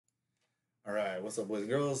Alright, what's up, boys and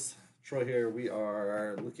girls? Troy here. We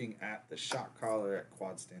are looking at the ShotCaller at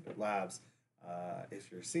Quad Standard Labs.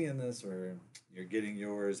 If you're seeing this or you're getting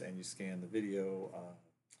yours and you scan the video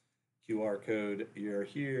QR code, you're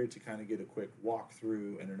here to kind of get a quick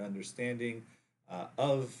walkthrough and an understanding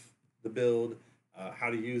of the build, how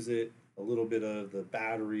to use it, a little bit of the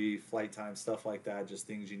battery, flight time, stuff like that, just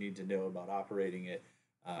things you need to know about operating it,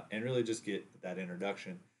 and really just get that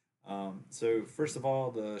introduction. So first of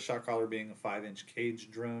all, the shot collar being a 5-inch cage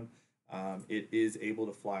drone, it is able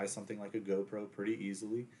to fly something like a GoPro pretty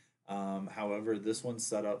easily. However, this one's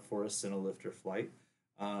set up for a Cinelifter flight.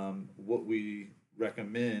 What we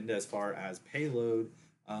recommend as far as payload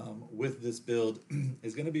with this build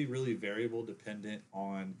is going to be really variable dependent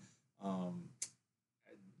on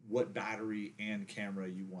what battery and camera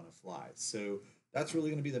you want to fly. So that's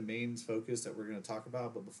really going to be the main focus that we're going to talk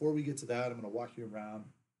about. But before we get to that, I'm going to walk you around,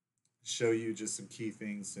 show you just some key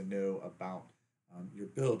things to know about your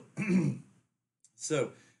build.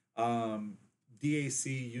 So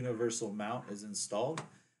DAC universal mount is installed.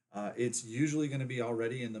 It's usually going to be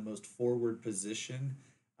already in the most forward position.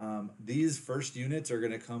 These first units are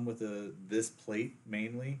going to come with this plate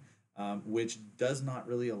mainly, which does not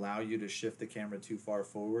really allow you to shift the camera too far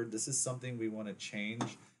forward. This is something we want to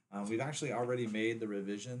change. We've actually already made the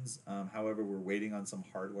revisions. However, we're waiting on some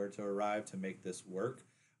hardware to arrive to make this work.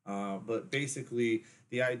 But basically,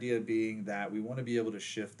 the idea being that we want to be able to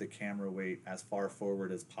shift the camera weight as far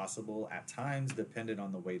forward as possible at times, dependent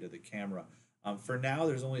on the weight of the camera. For now,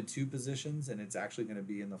 there's only two positions, and it's actually going to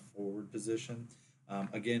be in the forward position.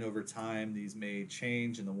 Again, over time, these may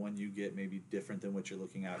change, and the one you get may be different than what you're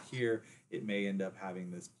looking at here. It may end up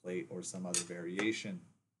having this plate or some other variation.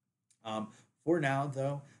 For now,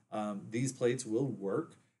 though, these plates will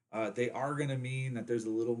work. They are going to mean that there's a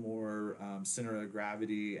little more center of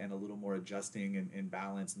gravity and a little more adjusting and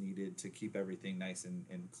balance needed to keep everything nice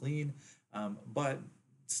and clean, but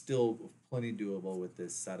still plenty doable with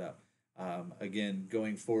this setup. Again,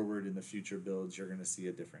 going forward in the future builds, you're going to see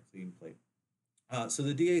a different clean plate. So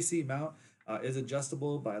the DAC mount is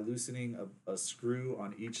adjustable by loosening a screw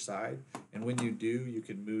on each side, and when you do, you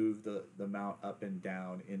can move the mount up and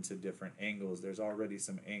down into different angles. There's already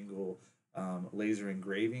some angle laser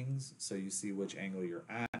engravings, so you see which angle you're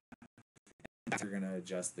at. You're going to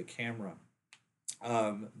adjust the camera.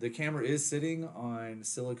 The camera is sitting on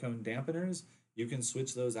silicone dampeners. You can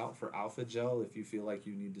switch those out for alpha gel if you feel like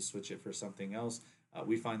you need to switch it for something else.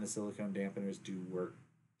 We find the silicone dampeners do work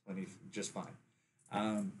just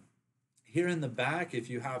fine. Here in the back, if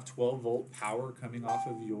you have 12-volt power coming off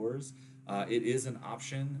of yours, it is an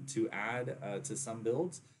option to add to some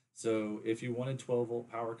builds. So if you wanted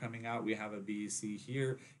 12-volt power coming out, we have a BEC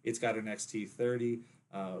here. It's got an XT30.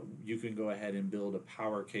 You can go ahead and build a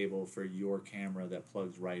power cable for your camera that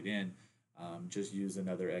plugs right in. Just use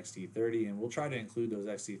another XT30, and we'll try to include those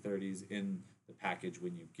XT30s in the package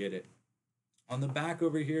when you get it. On the back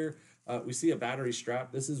over here, we see a battery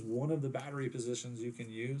strap. This is one of the battery positions you can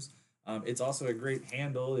use. It's also a great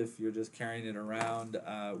handle if you're just carrying it around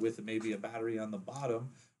with maybe a battery on the bottom,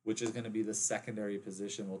 which is going to be the secondary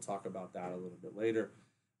position. We'll talk about that a little bit later.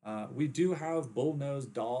 We do have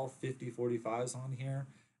bullnose Dahl 5045s on here.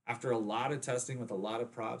 After a lot of testing with a lot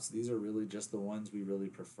of props, these are really just the ones we really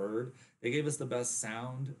preferred. They gave us the best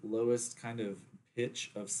sound, lowest kind of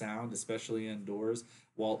pitch of sound, especially indoors,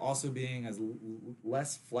 while also being as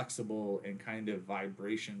less flexible and kind of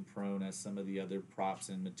vibration prone as some of the other props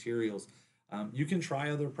and materials. You can try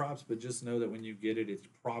other props, but just know that when you get it, it's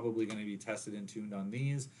probably going to be tested and tuned on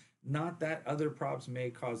these. Not that other props may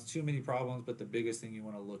cause too many problems, but the biggest thing you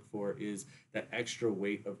want to look for is that extra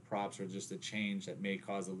weight of props or just a change that may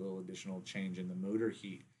cause a little additional change in the motor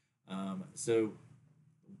heat. So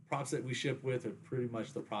props that we ship with are pretty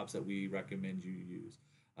much the props that we recommend you use.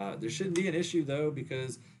 There shouldn't be an issue, though,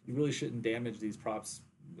 because you really shouldn't damage these props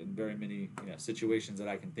in very many situations that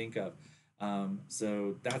I can think of.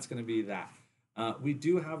 So that's going to be that. We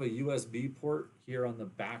do have a USB port here on the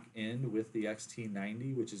back end with the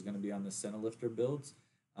XT90, which is going to be on the Cinelifter builds.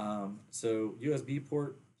 So USB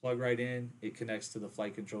port, plug right in, it connects to the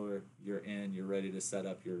flight controller, you're in, you're ready to set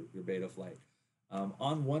up your beta flight.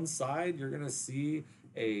 On one side, you're going to see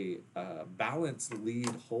a balance lead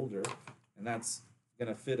holder, and that's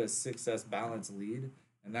going to fit a 6S balance lead,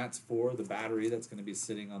 and that's for the battery that's going to be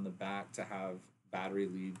sitting on the back to have battery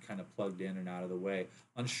lead kind of plugged in and out of the way.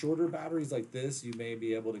 On shorter batteries like this, you may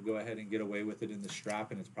be able to go ahead and get away with it in the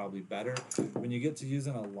strap, and it's probably better. When you get to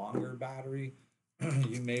using a longer battery,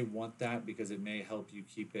 you may want that because it may help you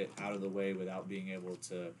keep it out of the way without being able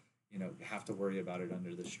to, have to worry about it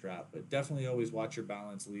under the strap. But definitely always watch your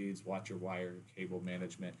balance leads, watch your wire cable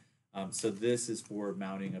management. So this is for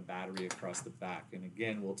mounting a battery across the back. And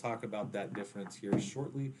again, we'll talk about that difference here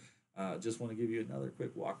shortly. Just want to give you another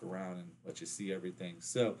quick walk around and let you see everything.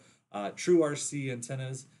 So true RC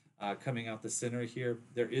antennas coming out the center here.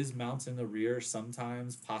 There is mounts in the rear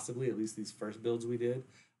sometimes, possibly, at least these first builds we did.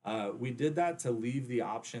 We did that to leave the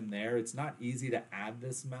option there. It's not easy to add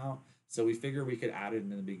this mount, so we figured we could add it in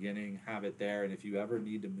the beginning, have it there, and if you ever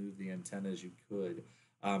need to move the antennas, you could.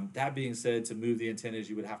 That being said, to move the antennas,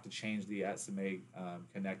 you would have to change the SMA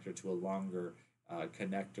connector to a longer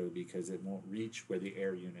connector because it won't reach where the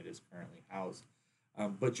air unit is currently housed.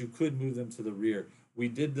 But you could move them to the rear. We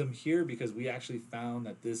did them here because we actually found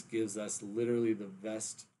that this gives us literally the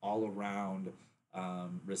best all-around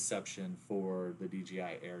reception for the DJI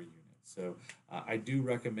Air unit. So I do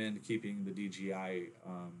recommend keeping the DJI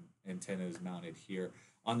antennas mounted here.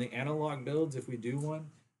 On the analog builds, if we do one,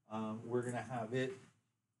 we're going to have it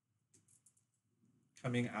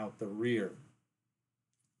coming out the rear.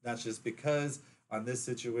 That's just because on this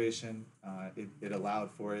situation, it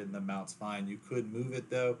allowed for it and the mount's fine. You could move it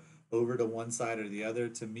though over to one side or the other.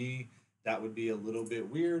 To me, that would be a little bit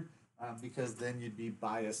weird because then you'd be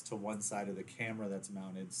biased to one side of the camera that's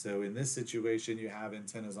mounted. So in this situation, you have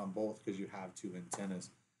antennas on both because you have two antennas.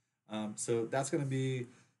 So that's going to be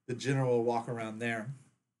the general walk around there.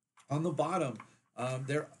 On the bottom,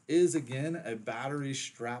 there is again a battery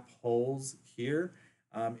strap holes here.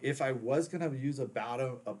 If I was going to use a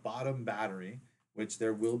bottom battery, which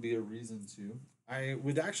there will be a reason to, I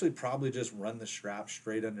would actually probably just run the strap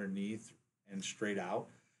straight underneath and straight out.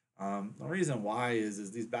 The reason why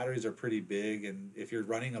is these batteries are pretty big, and if you're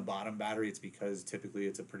running a bottom battery, it's because typically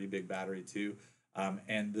it's a pretty big battery too.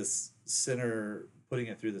 And this center, putting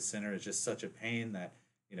it through the center is just such a pain that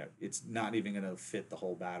it's not even going to fit the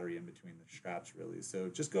whole battery in between the straps really. So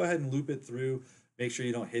just go ahead and loop it through. Make sure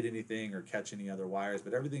you don't hit anything or catch any other wires,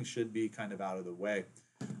 but everything should be kind of out of the way.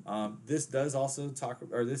 This is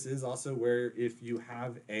also where if you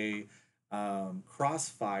have a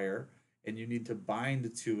crossfire and you need to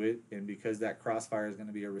bind to it, and because that crossfire is going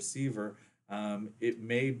to be a receiver, it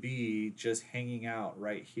may be just hanging out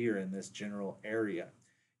right here in this general area.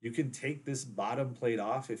 You can take this bottom plate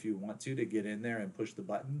off if you want to get in there and push the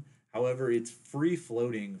button. However, it's free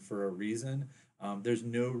floating for a reason. There's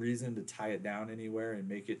no reason to tie it down anywhere and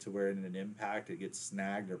make it to where in an impact it gets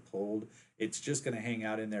snagged or pulled. It's just going to hang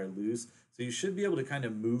out in there loose. So you should be able to kind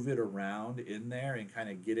of move it around in there and kind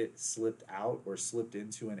of get it slipped out or slipped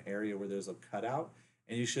into an area where there's a cutout.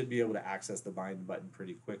 And you should be able to access the bind button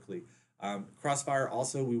pretty quickly. Crossfire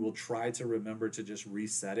also, we will try to remember to just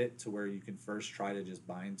reset it to where you can first try to just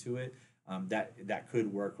bind to it. That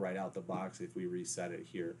could work right out the box if we reset it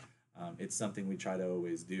here. It's something we try to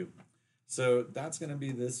always do. So that's going to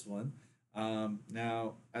be this one.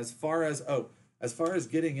 Now, as far as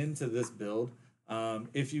getting into this build,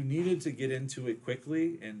 if you needed to get into it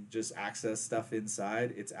quickly and just access stuff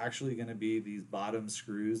inside, it's actually going to be these bottom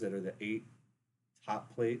screws that are the 8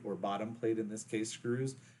 top plate or bottom plate in this case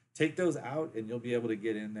screws. Take those out and you'll be able to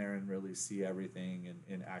get in there and really see everything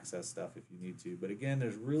and access stuff if you need to. But again,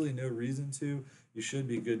 there's really no reason to. You should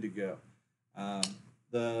be good to go.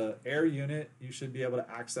 The air unit, you should be able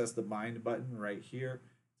to access the bind button right here.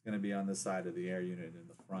 It's going to be on the side of the air unit in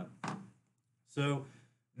the front. So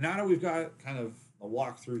now that we've got kind of a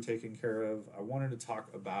walkthrough taken care of, I wanted to talk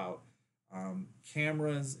about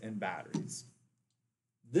cameras and batteries.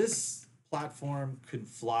 This platform could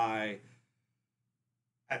fly,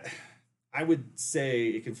 I would say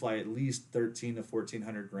it can fly at least 13 to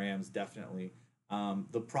 1400 grams, definitely.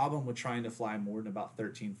 The problem with trying to fly more than about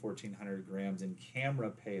 1400 grams in camera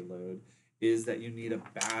payload is that you need a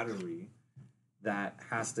battery that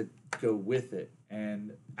has to go with it.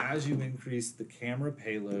 And as you increase the camera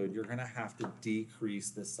payload, you're going to have to decrease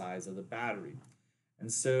the size of the battery.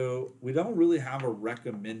 And so we don't really have a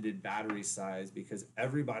recommended battery size because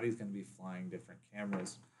everybody's going to be flying different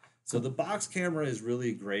cameras. So the box camera is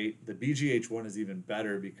really great. The BGH1 is even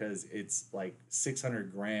better because it's like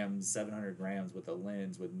 600 grams, 700 grams with a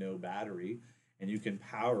lens with no battery. And you can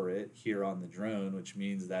power it here on the drone, which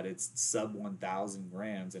means that it's sub 1,000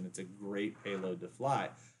 grams and it's a great payload to fly.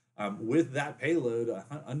 With that payload,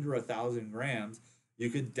 under 1,000 grams, you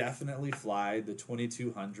could definitely fly the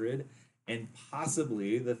 2200 and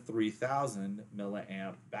possibly the 3000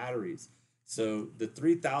 milliamp batteries. So the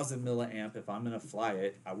 3000 milliamp, if I'm going to fly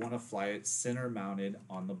it, I want to fly it center mounted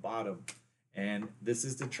on the bottom. And this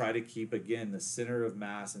is to try to keep, again, the center of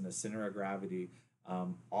mass and the center of gravity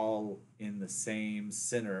all in the same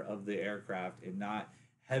center of the aircraft and not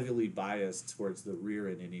heavily biased towards the rear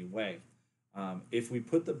in any way. If we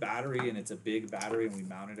put the battery, and it's a big battery, and we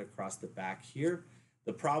mount it across the back here,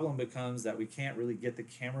 The problem becomes that we can't really get the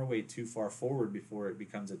camera weight too far forward before it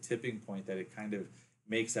becomes a tipping point that it kind of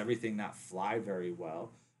makes everything not fly very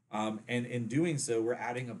well. And in doing so, we're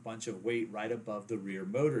adding a bunch of weight right above the rear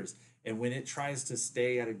motors. And when it tries to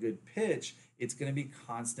stay at a good pitch, it's going to be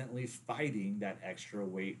constantly fighting that extra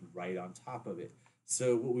weight right on top of it.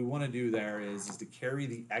 So what we want to do there is to carry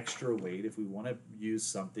the extra weight if we want to use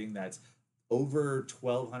something that's over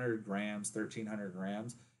 1,200 grams, 1,300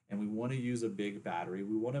 grams, and we want to use a big battery.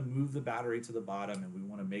 We want to move the battery to the bottom, and we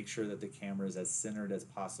want to make sure that the camera is as centered as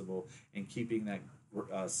possible and keeping that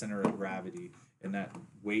center of gravity and that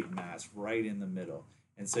weight mass right in the middle.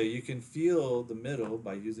 And so you can feel the middle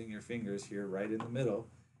by using your fingers here right in the middle,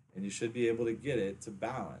 and you should be able to get it to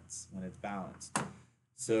balance when it's balanced.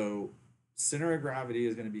 So center of gravity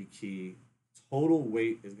is going to be key. Total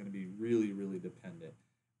weight is going to be really, really dependent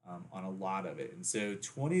on a lot of it. And so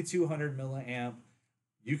 2200 milliamp,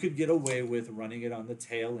 you could get away with running it on the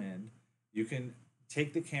tail end. You can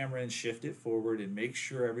take the camera and shift it forward and make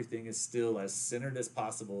sure everything is still as centered as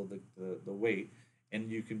possible, the weight,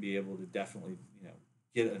 and you can be able to definitely,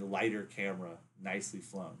 get a lighter camera nicely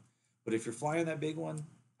flown. But if you're flying that big one,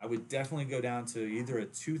 I would definitely go down to either a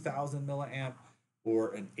 2000 milliamp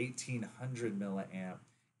or an 1800 milliamp.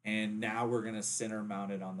 And now we're going to center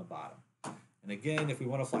mount it on the bottom. And again, if we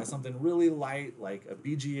want to fly something really light, like a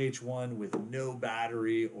BGH1 with no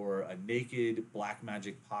battery or a naked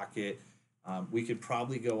Blackmagic pocket, we could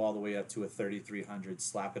probably go all the way up to a 3300,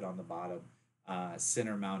 slap it on the bottom,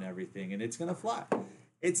 center mount everything, and it's going to fly.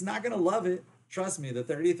 It's not going to love it. Trust me, the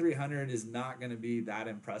 3300 is not going to be that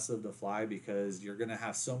impressive to fly because you're going to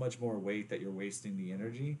have so much more weight that you're wasting the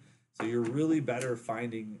energy. So you're really better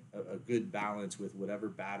finding a good balance with whatever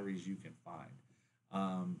batteries you can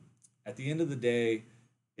find. At the end of the day,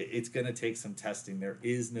 it's going to take some testing. There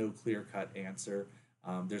is no clear-cut answer.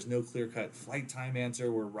 There's no clear-cut flight time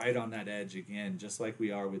answer. We're right on that edge again, just like we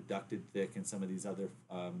are with ducted thick and some of these other,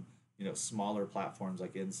 smaller platforms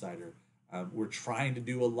like Insider. We're trying to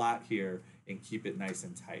do a lot here and keep it nice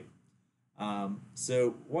and tight.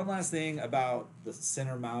 So one last thing about the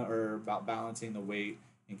center mount or about balancing the weight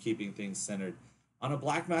and keeping things centered. On a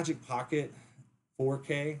Blackmagic Pocket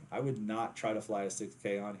 4K, I would not try to fly a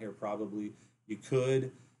 6K on here probably. You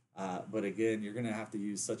could, but again, you're going to have to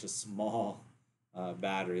use such a small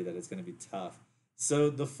battery that it's going to be tough. So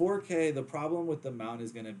the 4K, the problem with the mount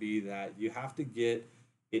is going to be that you have to get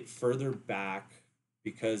it further back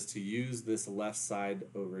because to use this left side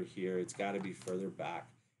over here, it's got to be further back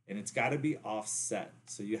and it's got to be offset.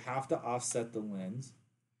 So you have to offset the lens,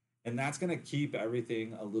 and that's going to keep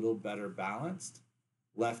everything a little better balanced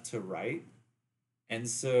left to right. And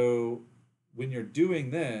so when you're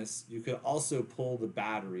doing this, you could also pull the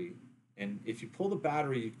battery. And if you pull the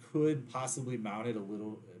battery, you could possibly mount it a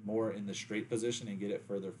little more in the straight position and get it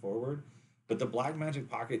further forward. But the Blackmagic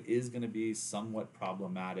Pocket is going to be somewhat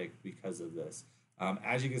problematic because of this.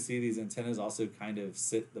 As you can see, these antennas also kind of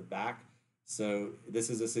sit the back. So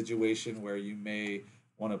this is a situation where you may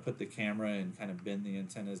want to put the camera and kind of bend the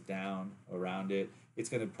antennas down around it. It's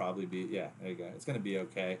going to probably be, yeah, there you go. It's going to be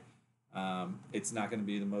okay. It's not going to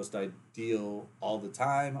be the most ideal all the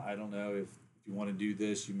time. I don't know if you want to do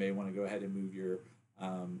this, you may want to go ahead and move your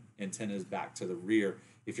antennas back to the rear.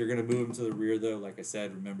 If you're going to move them to the rear, though, like I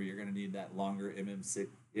said, remember you're going to need that longer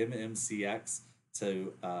MMCX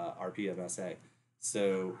to RPMSA.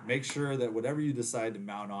 So make sure that whatever you decide to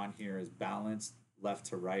mount on here is balanced left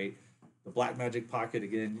to right. The Blackmagic Pocket,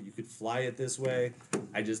 again, you could fly it this way.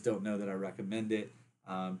 I just don't know that I recommend it.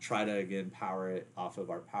 Try to, again, power it off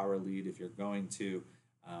of our power lead if you're going to.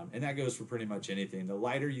 And that goes for pretty much anything. The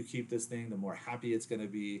lighter you keep this thing, the more happy it's going to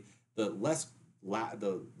be. The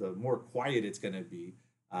more quiet it's going to be.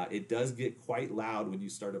 It does get quite loud when you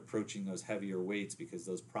start approaching those heavier weights because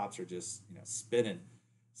those props are just spinning.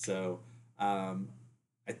 So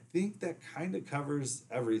I think that kind of covers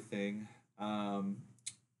everything.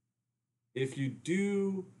 If you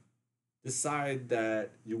do decide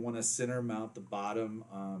that you want to center mount the bottom,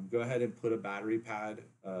 go ahead and put a battery pad,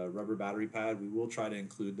 rubber battery pad. We will try to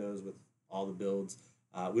include those with all the builds.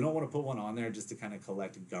 We don't want to put one on there just to kind of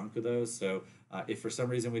collect gunk of those. So if for some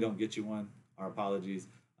reason we don't get you one, our apologies.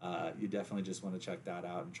 You definitely just want to check that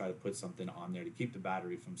out and try to put something on there to keep the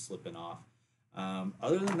battery from slipping off.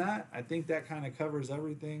 Other than that, I think that kind of covers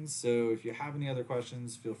everything. So if you have any other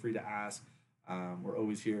questions, feel free to ask. We're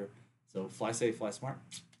always here. So fly safe, fly smart,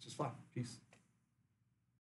 just fly. Peace.